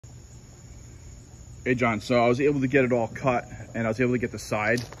Hey John, so I was able to get it all cut and I was able to get the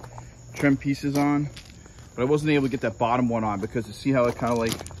side trim pieces on, but I wasn't able to get that bottom one on because you see how it kind of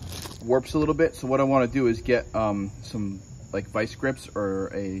like warps a little bit. So what I want to do is get some like vice grips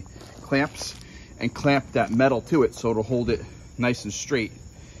or a clamps and clamp that metal to it so it'll hold it nice and straight,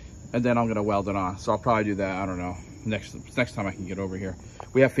 and then I'm gonna weld it on. So I'll probably do that, I don't know, next time I can get over here.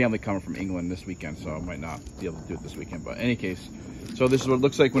 We have family coming from England this weekend, so I might not be able to do it this weekend, but in any case, so this is what it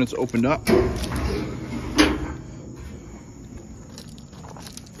looks like when it's opened up.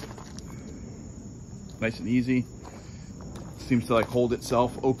 Nice and easy. Seems to like hold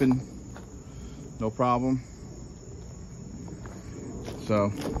itself open, no problem. So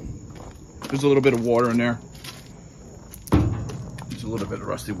there's a little bit of water in there. It's a little bit of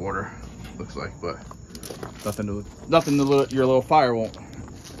rusty water, looks like, but nothing to your little fire won't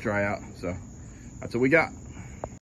dry out. So that's what we got.